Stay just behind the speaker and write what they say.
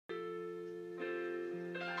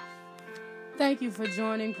Thank you for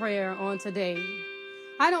joining prayer on today.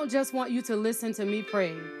 I don't just want you to listen to me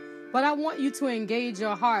pray, but I want you to engage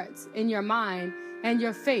your hearts and your mind and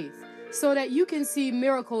your faith so that you can see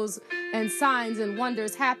miracles and signs and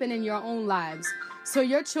wonders happen in your own lives, so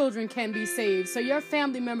your children can be saved, so your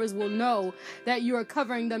family members will know that you are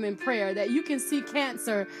covering them in prayer, that you can see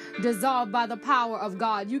cancer dissolved by the power of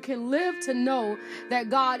God. You can live to know that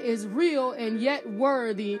God is real and yet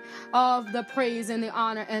worthy of the praise and the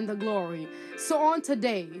honor and the glory. So on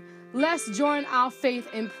today, let's join our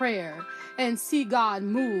faith in prayer and see God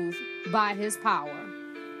move by his power.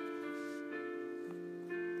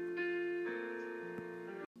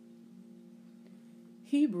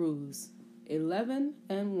 Hebrews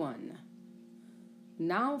 11:1.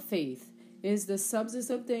 Now faith is the substance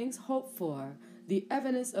of things hoped for, the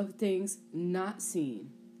evidence of things not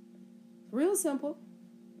seen. Real simple,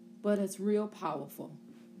 but it's real powerful.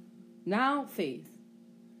 Now faith.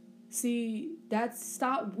 See,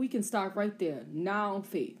 we can start right there. Now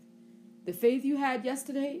faith. The faith you had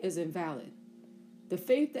yesterday is invalid. The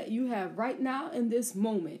faith that you have right now in this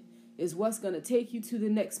moment is what's going to take you to the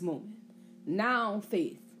next moment. Now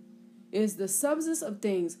faith is the substance of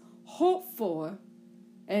things hoped for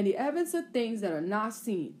and the evidence of things that are not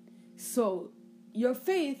seen. So your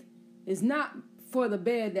faith is not for the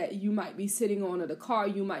bed that you might be sitting on, or the car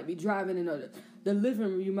you might be driving in, or the living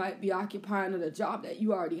room you might be occupying, or the job that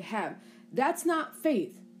you already have. That's not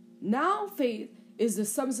faith. Now faith is the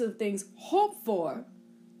substance of things hoped for,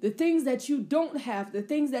 the things that you don't have, the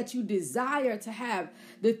things that you desire to have,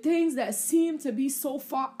 the things that seem to be so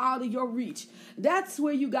far out of your reach. That's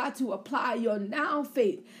where you got to apply your now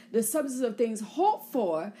faith, the substance of things hoped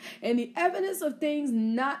for and the evidence of things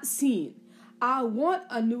not seen. I want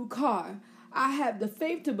a new car. I have the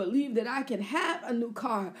faith to believe that I can have a new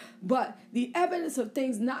car, but the evidence of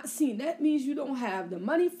things not seen, that means you don't have the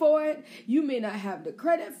money for it. You may not have the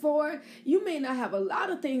credit for it. You may not have a lot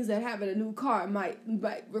of things that having a new car might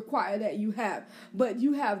require that you have, but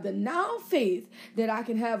you have the now faith that I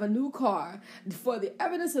can have a new car for the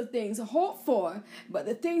evidence of things hoped for, but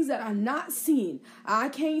the things that are not seen. I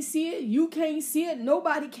can't see it. You can't see it.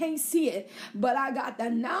 Nobody can see it, but I got the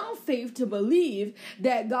now faith to believe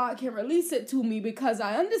that God can release it to me, because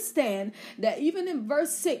I understand that even in verse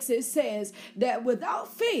 6 it says that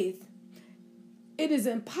without faith it is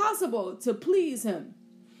impossible to please him.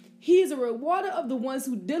 He is a rewarder of the ones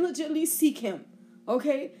who diligently seek him.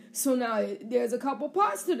 Okay, so now there's a couple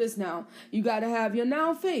parts to this. Now you got to have your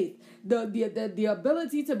now faith, the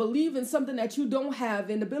ability to believe in something that you don't have,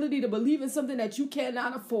 and the ability to believe in something that you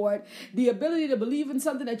cannot afford, the ability to believe in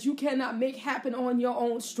something that you cannot make happen on your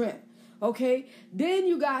own strength. Okay, then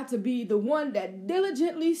you got to be the one that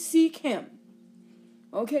diligently seek him.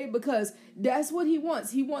 Okay, because that's what he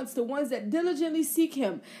wants. He wants the ones that diligently seek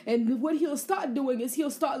him. And what he'll start doing is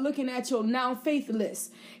he'll start looking at your now faith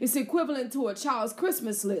list. It's equivalent to a child's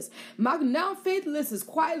Christmas list. My now faith list is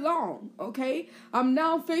quite long. Okay, I'm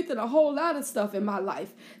now faith in a whole lot of stuff in my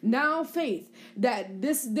life. Now faith that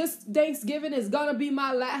this Thanksgiving is gonna be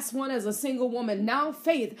my last one as a single woman. Now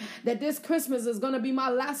faith that this Christmas is gonna be my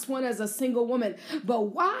last one as a single woman. But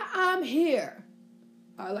while I'm here,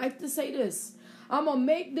 I like to say this: I'm going to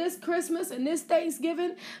make this Christmas and this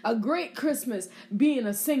Thanksgiving a great Christmas being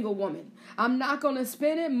a single woman. I'm not going to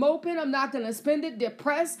spend it moping. I'm not going to spend it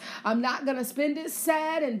depressed. I'm not going to spend it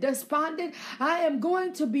sad and despondent. I am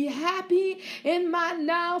going to be happy in my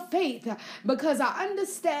now faith, because I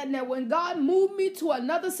understand that when God moved me to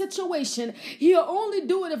another situation, he'll only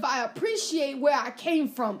do it if I appreciate where I came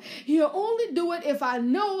from. He'll only do it if I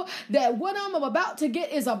know that what I'm about to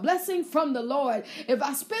get is a blessing from the Lord. If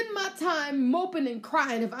I spend my time moping and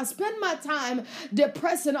crying, if I spend my time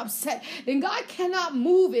depressed and upset, then God cannot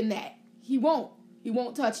move in that. He won't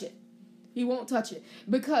touch it. He won't touch it.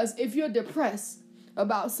 Because if you're depressed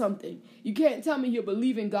about something, you can't tell me you're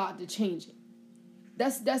believing God to change it.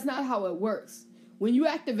 That's not how it works. When you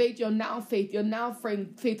activate your now faith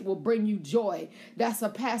will bring you joy that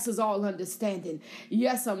surpasses all understanding.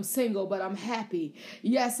 Yes, I'm single, but I'm happy.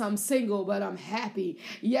 Yes, I'm single, but I'm happy.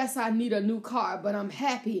 Yes, I need a new car, but I'm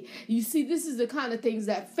happy. You see, this is the kind of things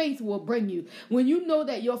that faith will bring you. When you know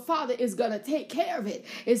that your Father is going to take care of it.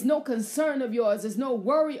 It's no concern of yours. It's no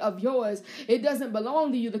worry of yours. It doesn't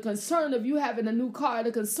belong to you. The concern of you having a new car,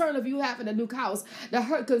 the concern of you having a new house,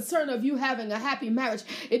 the concern of you having a happy marriage,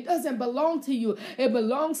 it doesn't belong to you. It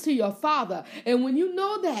belongs to your Father. And when you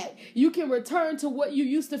know that, you can return to what you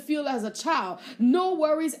used to feel as a child. No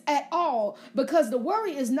worries at all, because the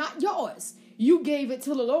worry is not yours. You gave it to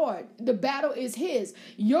the Lord. The battle is his.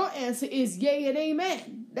 Your answer is yea and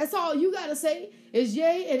amen. That's all you got to say is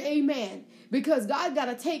yay and amen. Because God got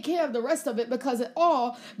to take care of the rest of it because it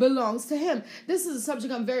all belongs to him. This is a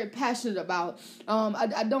subject I'm very passionate about.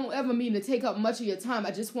 I don't ever mean to take up much of your time.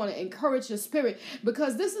 I just want to encourage your spirit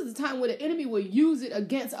because this is the time where the enemy will use it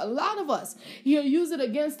against a lot of us. He'll use it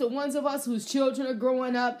against the ones of us whose children are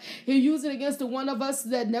growing up. He'll use it against the one of us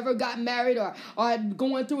that never got married or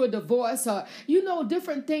going through a divorce or,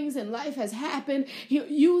 different things in life has happened. He'll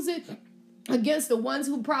use it against the ones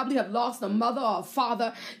who probably have lost a mother or a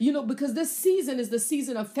father, because this season is the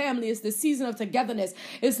season of family. It's the season of togetherness.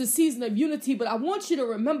 It's the season of unity. But I want you to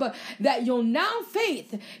remember that your now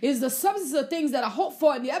faith is the substance of things that are hoped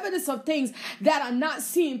for and the evidence of things that are not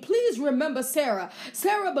seen. Please remember Sarah.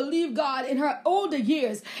 Sarah believed God in her older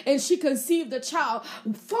years, and she conceived a child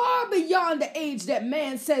far beyond the age that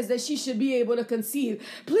man says that she should be able to conceive.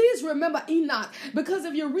 Please remember Enoch, because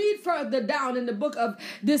if you read further down in the book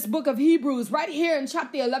of Hebrews, right here in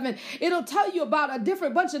chapter 11, it'll tell you about a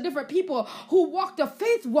bunch of different people who walked a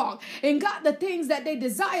faith walk and got the things that they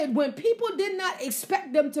desired when people did not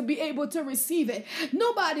expect them to be able to receive it.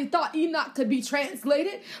 Nobody thought Enoch could be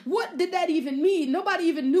translated. What did that even mean? Nobody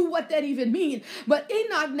even knew what that even mean. But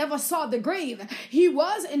Enoch never saw the grave. He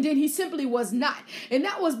was, and then he simply was not. And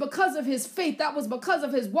that was because of his faith. That was because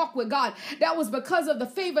of his walk with God. That was because of the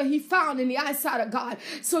favor he found in the eyesight of God.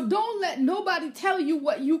 So don't let nobody tell you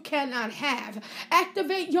what you cannot have.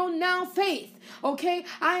 Activate your now faith. Okay,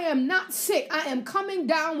 I am not sick. I am coming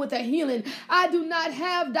down with a healing. I do not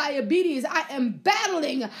have diabetes. I am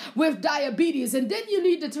battling with diabetes. And then you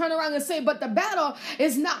need to turn around and say, but the battle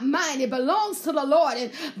is not mine. It belongs to the Lord.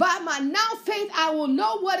 And by my now faith, I will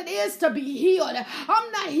know what it is to be healed.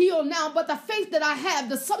 I'm not healed now, but the faith that I have,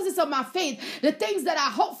 the substance of my faith, the things that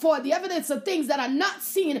I hope for, the evidence of things that are not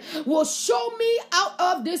seen will show me out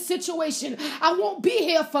of this situation. I won't be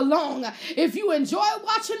here for long. If you enjoy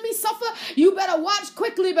watching me suffer, you better watch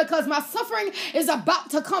quickly because my suffering is about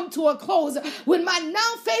to come to a close. When my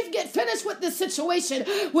now faith get finished with this situation,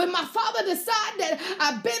 when my Father decide that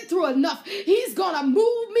I've been through enough, he's going to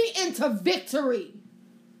move me into victory.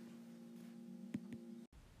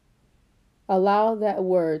 Allow that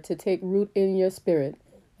word to take root in your spirit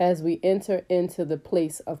as we enter into the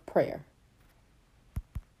place of prayer.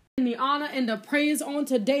 The honor and the praise on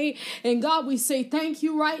today. And God, we say thank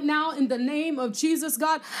you right now in the name of Jesus,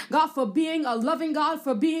 God. God, for being a loving God,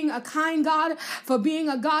 for being a kind God, for being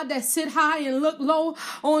a God that sit high and look low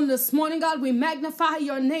on this morning, God. We magnify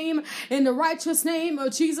your name in the righteous name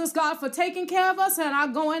of Jesus, God, for taking care of us and our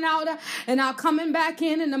going out and our coming back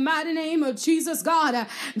in the mighty name of Jesus, God.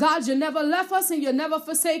 God, you never left us and you never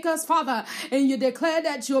forsake us, Father. And you declare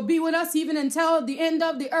that you'll be with us even until the end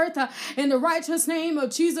of the earth in the righteous name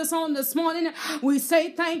of Jesus. On this morning, we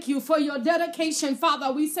say thank you for your dedication,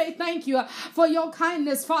 Father. We say thank you for your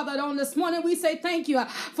kindness, Father. On this morning, we say thank you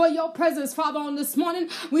for your presence, Father. On this morning,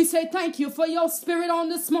 we say thank you for your spirit on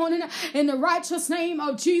this morning in the righteous name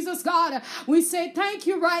of Jesus, God. We say thank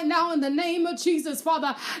you right now in the name of Jesus,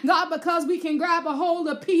 Father, God, because we can grab a hold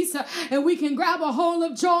of peace and we can grab a hold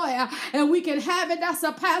of joy and we can have it that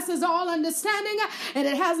surpasses all understanding, and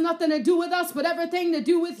it has nothing to do with us but everything to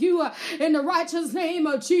do with you in the righteous name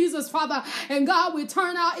of Jesus, Father. And God, we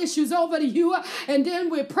turn our issues over to you and then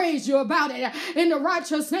we praise you about it in the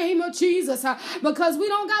righteous name of Jesus, because we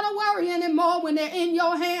don't got to worry anymore when they're in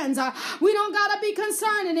your hands. We don't got to be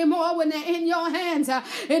concerned anymore when they're in your hands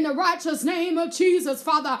in the righteous name of Jesus,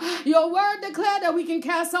 Father. Your word declared that we can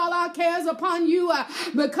cast all our cares upon you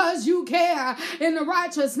because you care in the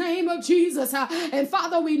righteous name of Jesus. And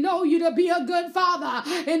Father, we know you to be a good Father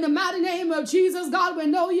in the mighty name of Jesus, God. We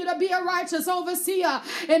know you to be a righteous overseer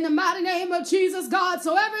in the mighty name of Jesus, God.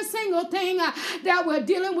 So every single thing that we're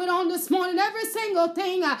dealing with on this morning, every single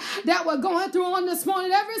thing that we're going through on this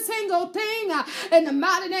morning, every single thing in the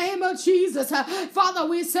mighty name of Jesus, Father,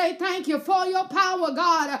 we say thank you for your power,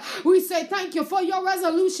 God. We say thank you for your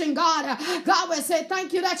resolution, God. God, we say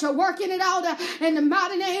thank you that you're working it out in the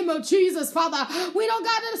mighty name of Jesus, Father. We don't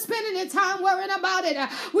got to spend any time worrying about it.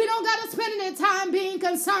 We don't got to spend any time being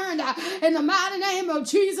concerned in the mighty name of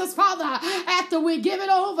Jesus, Father. After we give it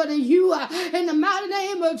over to you in the mighty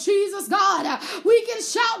name of Jesus, God, we can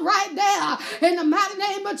shout right there in the mighty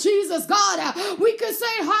name of Jesus, God. We can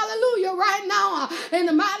say hallelujah right now in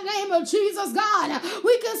the mighty name of Jesus, God.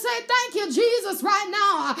 We can say thank you, Jesus, right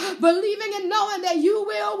now, believing and knowing that you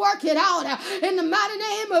will work it out in the mighty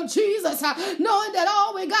name of Jesus, knowing that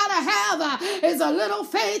all we gotta have is a little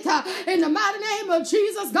faith in the mighty name of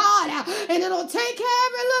Jesus, God, and it'll take care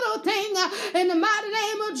of every little thing in the mighty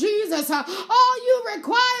name of Jesus. All you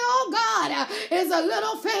require, oh God, is a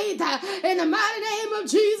little faith in the mighty name of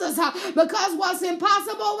Jesus, because what's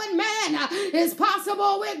impossible with man is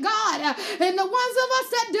possible with God. And the ones of us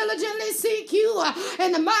that diligently seek you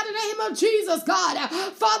in the mighty name of Jesus, God,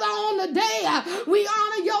 Father, on the day we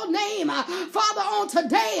honor your name. Father, on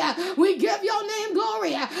today we give your name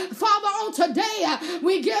glory. Father, on today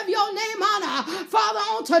we give your name honor. Father,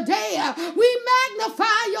 on today we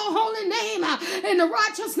magnify your holy name in the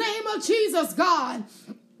righteous name of Jesus, God.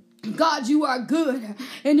 God, you are good,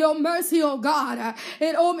 and your mercy, oh God,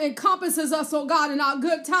 it encompasses us, oh God, in our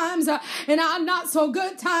good times and our not so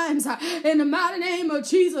good times, in the mighty name of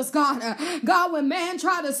Jesus, God. God, when man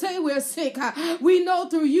try to say we're sick, we know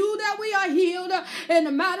through you that we are healed, in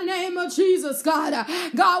the mighty name of Jesus, God.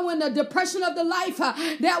 God, when the depression of the life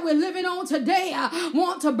that we're living on today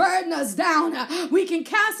want to burden us down, we can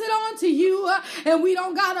cast it on to you, and we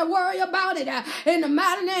don't got to worry about it, in the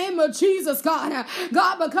mighty name of Jesus, God.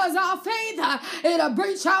 God, because our faith, it'll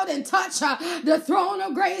reach out and touch the throne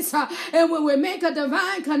of grace. And when we make a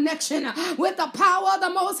divine connection with the power of the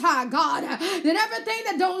Most High God, then everything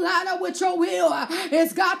that don't line up with your will,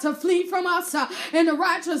 it's got to flee from us in the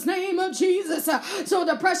righteous name of Jesus. So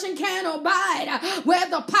depression can't abide where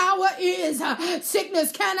the power is.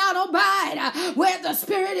 Sickness cannot abide where the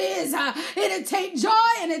Spirit is. It'll take joy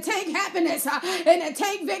and it take happiness and it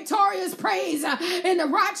take victorious praise in the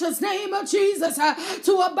righteous name of Jesus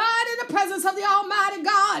to abide in the presence of the Almighty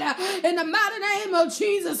God in the mighty name of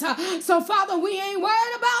Jesus. So Father, we ain't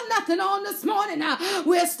worried about nothing on this morning.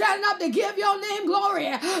 We're standing up to give your name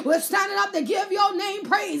glory. We're standing up to give your name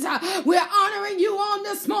praise. We're honoring you on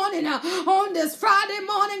this morning, on this Friday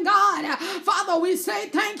morning, God. Father, we say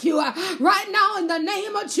thank you right now in the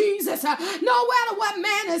name of Jesus. No matter what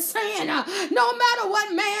man is saying, no matter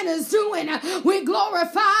what man is doing, we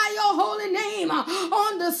glorify your holy name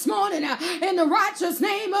on this morning in the righteous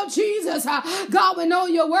name of Jesus. God, we know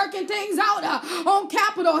you're working things out on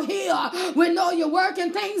Capitol Hill. We know you're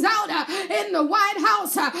working things out in the White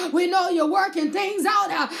House. We know you're working things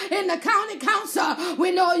out in the county council.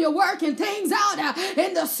 We know you're working things out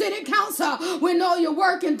in the city council. We know you're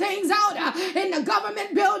working things out in the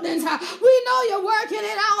government buildings. We know you're working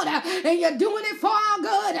it out and you're doing it for our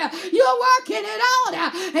good. You're working it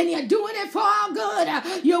out and you're doing it for our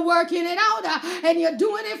good. You're working it out and you're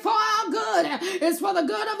doing it for our good. It's for the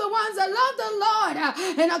good of the ones that love the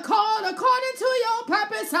Lord and are called according to your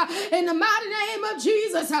purpose in the mighty name of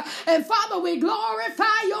Jesus. And Father, we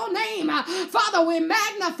glorify your name. Father, we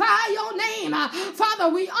magnify your name. Father,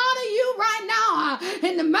 we honor you right now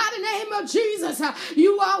in the mighty name of Jesus.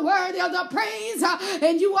 You are worthy of the praise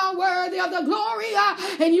and you are worthy of the glory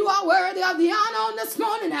and you are worthy of the honor on this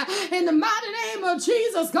morning in the mighty name of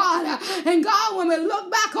Jesus, God. And God, when we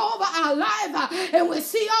look back over our life and we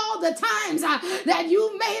see all the times that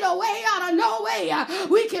you made a way out of no way,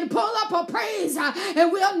 we can pull up a praise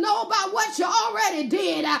and we'll know about what you already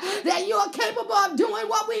did, that you are capable of doing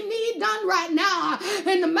what we need done right now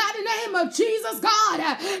in the mighty name of Jesus, God,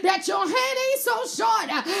 that your hand ain't so short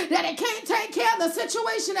that it can't take care of the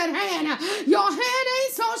situation at hand. Your hand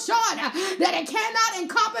ain't so short that it cannot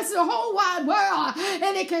encompass the whole wide world,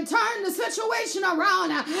 and it can turn the situation around,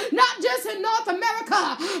 not just in North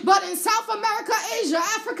America, but in South America, Asia,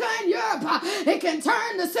 Africa, and Europe. It can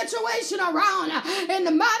turn the situation around in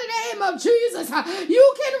the mighty name of Jesus. You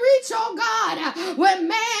can reach, oh God, when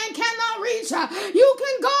man cannot reach. You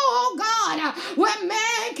can go, oh God, when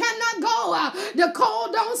man cannot go. The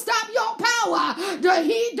cold don't stop your power. The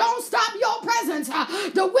heat don't stop your presence.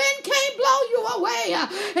 The wind can't blow you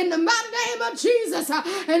away in the mighty name of Jesus.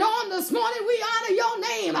 And on this morning we honor your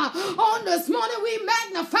name. On this morning we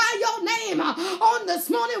magnify your name. On this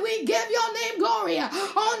morning we give your name glory.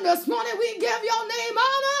 On this morning we give your name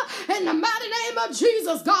honor in the mighty name of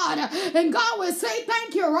Jesus, God. And God will say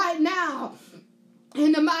thank you right now.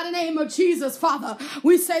 In the mighty name of Jesus, Father,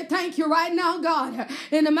 we say thank you right now, God.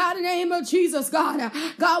 In the mighty name of Jesus, God.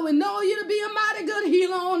 God, we know you to be a mighty good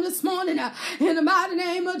healer on this morning. In the mighty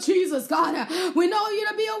name of Jesus, God. We know you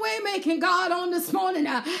to be a way-making God on this morning.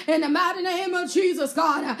 In the mighty name of Jesus,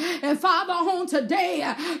 God. And Father, on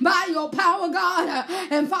today, by your power, God.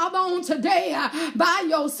 And Father, on today, by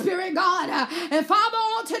your spirit, God. And Father,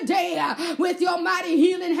 on today, with your mighty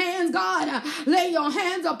healing hands, God. Lay your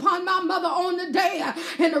hands upon my mother on the day. body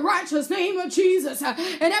in the righteous name of Jesus.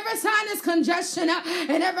 And every sinus congestion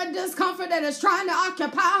and every discomfort that is trying to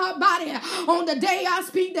occupy her body on the day I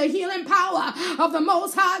speak the healing power of the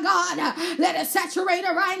Most High God, let it saturate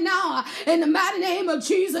her right now in the mighty name of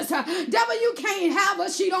Jesus. Devil, you can't have her.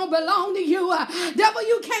 She don't belong to you. Devil,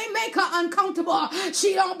 you can't make her uncomfortable.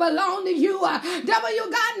 She don't belong to you. Devil,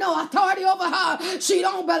 you got no authority over her. She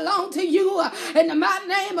don't belong to you. In the mighty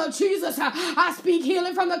name of Jesus, I speak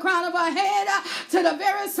healing from the crown of her head to the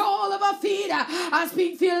very sole of her feet. I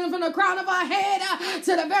speak healing from the crown of her head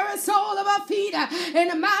to the very sole of her feet. In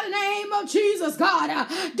the mighty name of Jesus, God.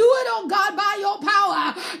 Do it, oh God, by your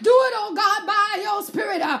power. Do it, oh God, by your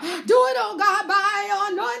spirit. Do it, oh God, by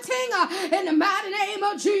your anointing. In the mighty name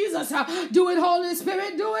of Jesus. Do it, Holy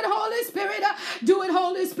Spirit. Do it, Holy Spirit. Do it,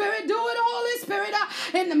 Holy Spirit. Do it, Holy Spirit.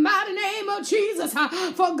 In the mighty name of Jesus.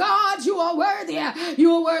 For God, you are worthy.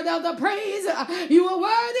 You are worthy of the praise. You are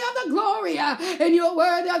worthy of the glory. And you are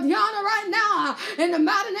worthy of the honor right now. In the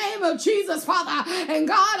mighty name of Jesus, Father. And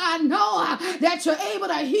God, I know that you're able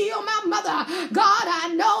to heal my mother. God,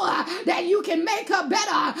 I know that you can make her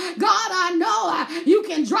better. God, I know you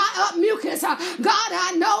can dry up mucus. God,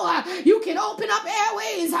 I know you can open up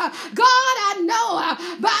airways. God, I know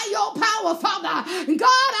by your power, Father.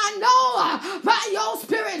 God, I know by your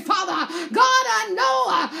spirit, Father. God, I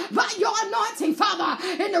know by your anointing, Father.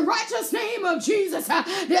 In the righteous name of Jesus,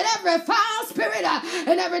 that every foul spirit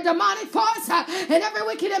and every demonic force and every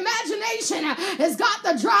wicked imagination has got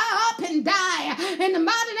to dry up and die. In the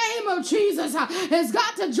mighty name of Jesus, it's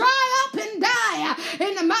got to dry up and die.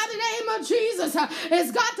 In the mighty name of Jesus,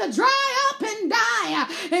 it's got to dry up and die.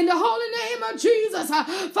 In the holy name of Jesus,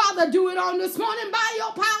 Father, do it on this morning by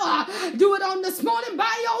your power. Do it on this morning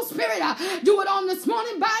by your spirit. Do it on this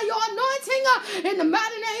morning by your anointing. In the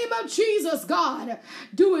mighty name of Jesus, God,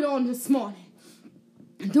 do it on this morning.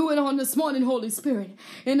 Do it on this morning, Holy Spirit.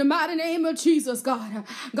 In the mighty name of Jesus, God.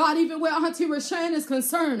 God, even where Auntie Rashan is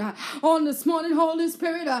concerned, on this morning, Holy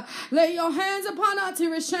Spirit, lay your hands upon Auntie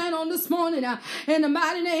Rashan on this morning, in the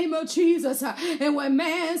mighty name of Jesus. And when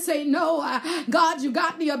man say no, God, you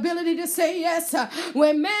got the ability to say yes.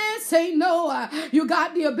 When man say no, you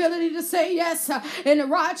got the ability to say yes. In the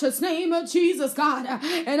righteous name of Jesus, God.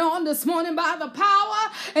 And on this morning, by the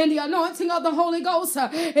power and the anointing of the Holy Ghost,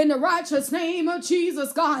 in the righteous name of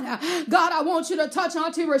Jesus, God. God, I want you to touch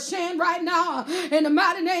Auntie Rashan right now in the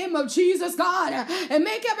mighty name of Jesus, God, and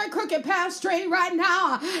make every crooked path straight right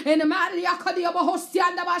now in the mighty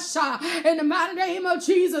name of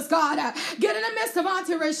Jesus, God. Get in the midst of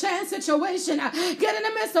Auntie Rashan's situation. Get in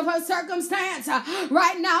the midst of her circumstance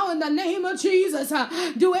right now in the name of Jesus.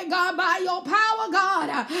 Do it, God, by your power,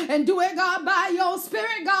 God, and do it, God, by your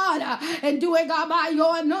spirit, God, and do it, God, by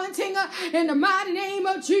your anointing in the mighty name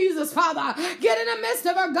of Jesus, Father. Get in the midst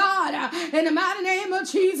of her, God, in the mighty name of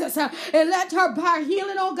Jesus, and let her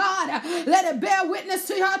healing, oh God, let it bear witness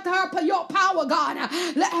to your power, God.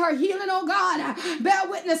 Let her healing, oh God, bear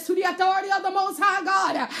witness to the authority of the Most High,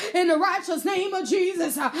 God, in the righteous name of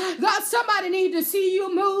Jesus. God, somebody need to see you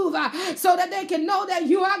move so that they can know that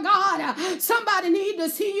you are God. Somebody need to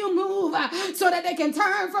see you move so that they can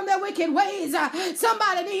turn from their wicked ways.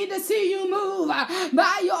 Somebody need to see you move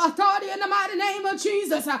by your authority in the mighty name of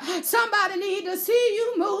Jesus. Somebody need to see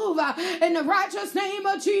you move in the righteous name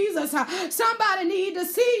of Jesus. Somebody need to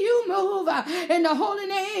see you move in the holy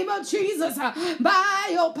name of Jesus by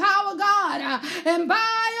your power, God, and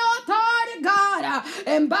by your authority, God,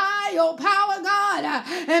 and by your power, God,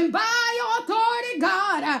 and by your authority,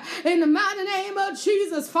 God, in the mighty name of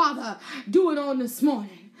Jesus, Father. Do it on this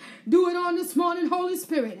morning. Do it on this morning, Holy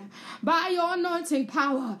Spirit, by your anointing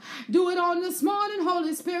power. Do it on this morning,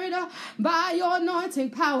 Holy Spirit, by your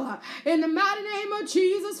anointing power. In the mighty name of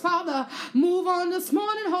Jesus, Father, move on this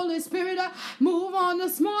morning, Holy Spirit. Move on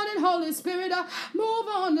this morning, Holy Spirit. Move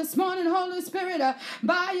on this morning, Holy Spirit,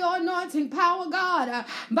 by your anointing power, God,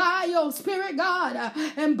 by your spirit, God,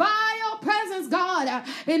 and by your presence, God.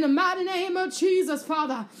 In the mighty name of Jesus,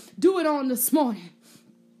 Father, do it on this morning.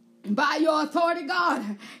 By your authority,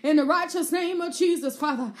 God, in the righteous name of Jesus,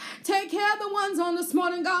 Father. Take care of the ones on this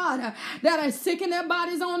morning, God, that are sick in their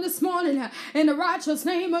bodies on this morning, in the righteous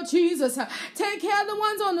name of Jesus. Take care of the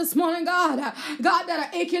ones on this morning, God, God, that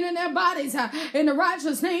are aching in their bodies, in the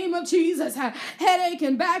righteous name of Jesus. Headache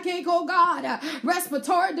and backache, oh God,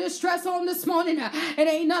 respiratory distress on this morning. It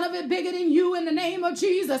ain't none of it bigger than you in the name of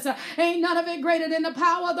Jesus. Ain't none of it greater than the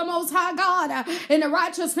power of the Most High God, in the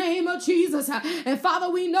righteous name of Jesus. And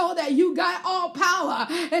Father, we know know that you got all power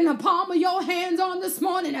in the palm of your hands on this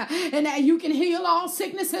morning, and that you can heal all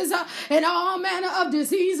sicknesses and all manner of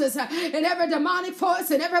diseases, and every demonic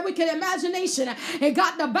force and every wicked imagination, and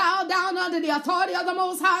got to bow down under the authority of the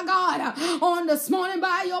Most High God on this morning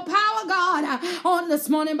by your power, God, on this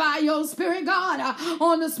morning by your spirit, God,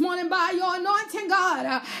 on this morning by your anointing,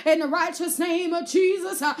 God, in the righteous name of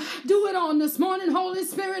Jesus. Do it on this morning, Holy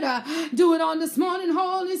Spirit. Do it on this morning,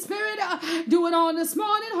 Holy Spirit. Do it on this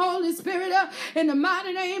morning, Holy Spirit, in the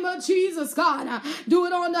mighty name of Jesus, God. Do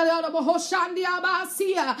it on the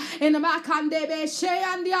in the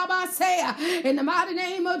in the mighty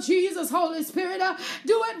name of Jesus, Holy Spirit.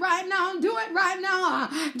 Do it right now. Do it right now.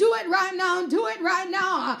 Do it right now. Do it right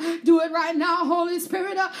now. Do it right now, Holy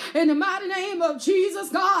Spirit, in the mighty name of Jesus,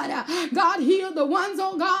 God. God, heal the ones,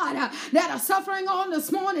 oh God, that are suffering on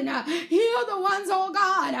this morning. Heal the ones, oh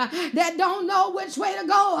God, that don't know which way to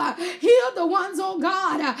go. Heal the ones, oh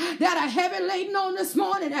God, that are heavy laden on this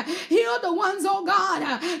morning. Heal the ones, oh God,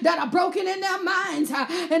 that are broken in their minds.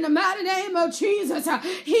 In the mighty name of Jesus,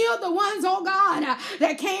 heal the ones, oh God,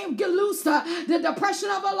 that can't get loose the depression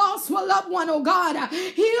of a lost loved one, oh God.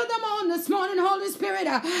 Heal them on this morning, Holy Spirit,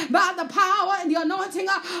 by the power and the anointing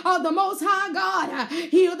of the Most High God.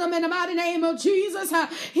 Heal them in the mighty name of Jesus.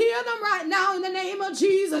 Heal them right now in the name of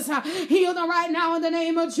Jesus. Heal them right now in the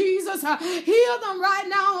name of Jesus. Heal them right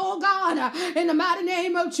now, oh God, in the mighty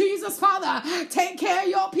name of Jesus, Father. Take care of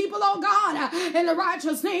your people, oh God, in the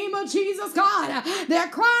righteous name of Jesus, God. They're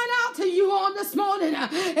crying out to you on this morning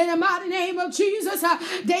in the mighty name of Jesus.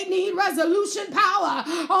 They need resolution power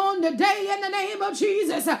on the day in the name of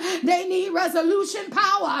Jesus. They need resolution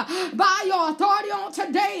power by your authority on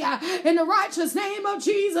today in the righteous name of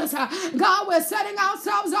Jesus. God, we're setting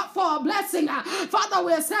ourselves up for a blessing. Father,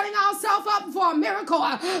 we're setting ourselves up for a miracle.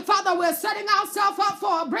 Father, we're setting ourselves up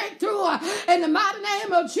for a breakthrough in the mighty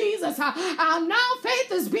name of Jesus. Our now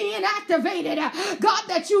faith is being activated. God,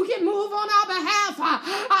 that you can move on our behalf.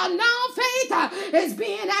 Our now faith is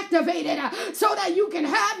being activated so that you can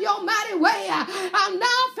have your mighty way. Our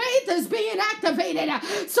now faith is being activated.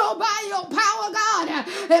 So by your power, God,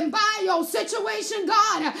 and by your situation,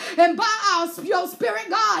 God, and by your spirit,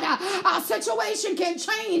 God, our situation can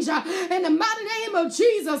change in the mighty name of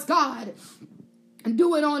Jesus, God.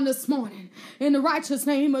 Do it on this morning in the righteous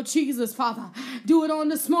name of Jesus, Father. Do it on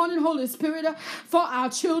this morning, Holy Spirit, for our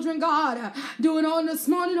children, God. Do it on this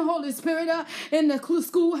morning, Holy Spirit, in the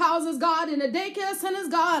schoolhouses, God, in the daycare centers,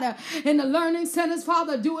 God, in the learning centers,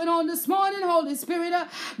 Father. Do it on this morning, Holy Spirit,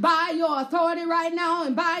 by your authority right now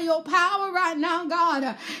and by your power right now,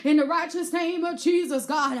 God, in the righteous name of Jesus,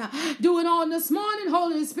 God. Do it on this morning,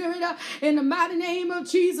 Holy Spirit, in the mighty name of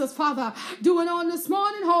Jesus, Father. Do it on this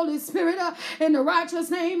morning, Holy Spirit, in the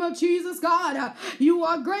righteous name of Jesus, God. You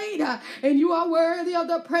are great and you are worthy of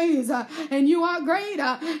the praise, and you are great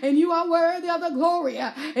and you are worthy of the glory,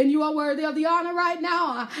 and you are worthy of the honor right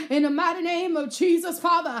now in the mighty name of Jesus,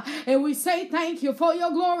 Father. And we say thank you for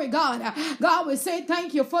your glory, God. God, we say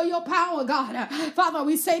thank you for your power, God. Father,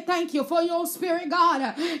 we say thank you for your spirit,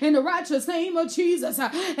 God, in the righteous name of Jesus.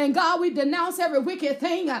 And God, we denounce every wicked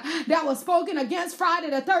thing that was spoken against Friday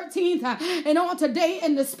the 13th and on today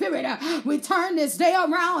in the spirit. We turn this day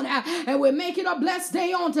around and we make it a blessed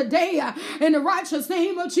day on today in the righteous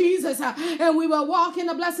name of Jesus. And we will walk in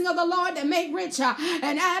the blessing of the Lord that make rich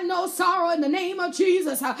and add no sorrow in the name of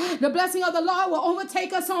Jesus. The blessing of the Lord will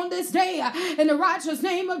overtake us on this day in the righteous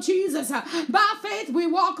name of Jesus. By faith we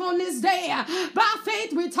walk on this day. By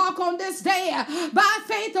faith we talk on this day. By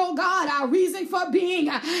faith, oh God, our reason for being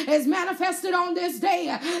is manifested on this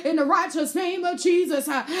day in the righteous name of Jesus.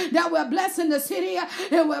 That we're blessing the city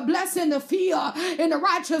and we're blessing the field in the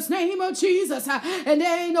righteous name of Jesus. And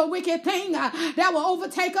there ain't no wicked thing that will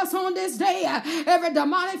overtake us on this day. Every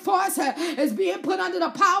demonic force is being put under the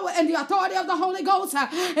power and the authority of the Holy Ghost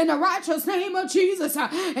in the righteous name of Jesus.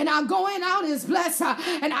 And our going out is blessed,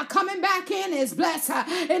 and our coming back in is blessed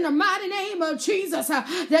in the mighty name of Jesus.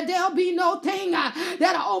 That there'll be no thing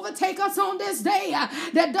that'll overtake us on this day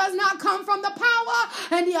that does not come from the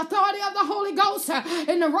power and the authority of the Holy Ghost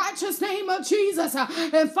in the righteous name of Jesus.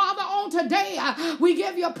 And Father, on today we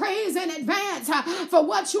give you praise in advance for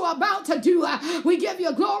what you're about to do. We give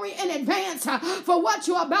you glory in advance for what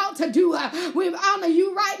you're about to do. We honor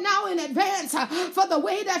you right now in advance for the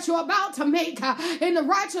way that you're about to make. In the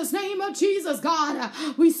righteous name of Jesus, God,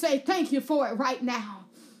 we say thank you for it right now.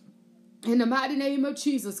 In the mighty name of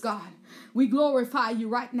Jesus, God, we glorify you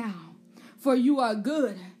right now, for you are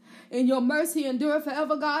good. And your mercy endure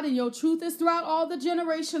forever, God, and your truth is throughout all the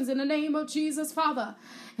generations in the name of Jesus, Father.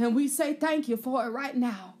 And we say thank you for it right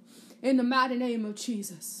now in the mighty name of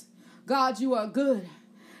Jesus. God, you are good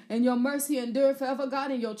And your mercy endure forever,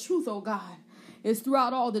 God, and your truth, oh God, is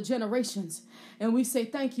throughout all the generations. And we say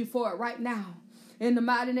thank you for it right now. In the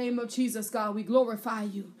mighty name of Jesus, God, we glorify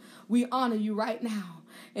you. We honor you right now.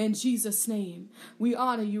 In Jesus' name. We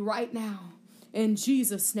honor you right now. In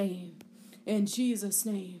Jesus' name. In Jesus'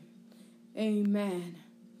 name. Amen.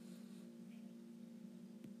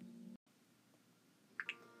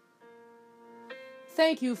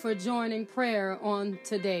 Thank you for joining prayer on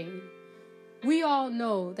today. We all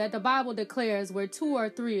know that the Bible declares where 2 or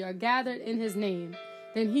 3 are gathered in his name,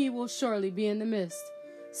 then he will surely be in the midst.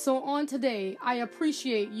 So on today, I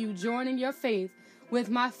appreciate you joining your faith with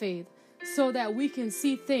my faith so that we can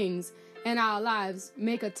see things in our lives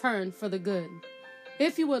make a turn for the good.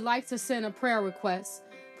 If you would like to send a prayer request,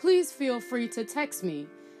 please feel free to text me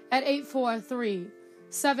at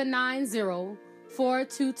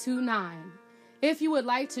 843-790-4229. If you would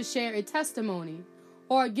like to share a testimony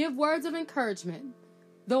or give words of encouragement,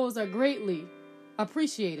 those are greatly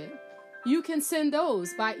appreciated. You can send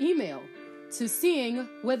those by email to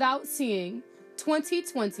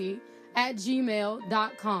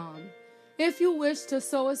seeingwithoutseeing2020@gmail.com. If you wish to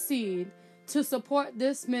sow a seed to support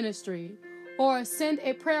this ministry or send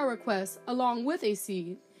a prayer request along with a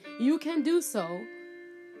seed, you can do so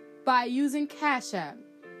by using Cash App.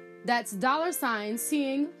 That's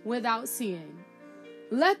 $seeing without seeing.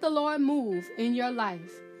 Let the Lord move in your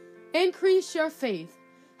life. Increase your faith.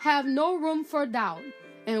 Have no room for doubt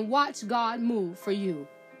and watch God move for you.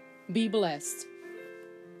 Be blessed.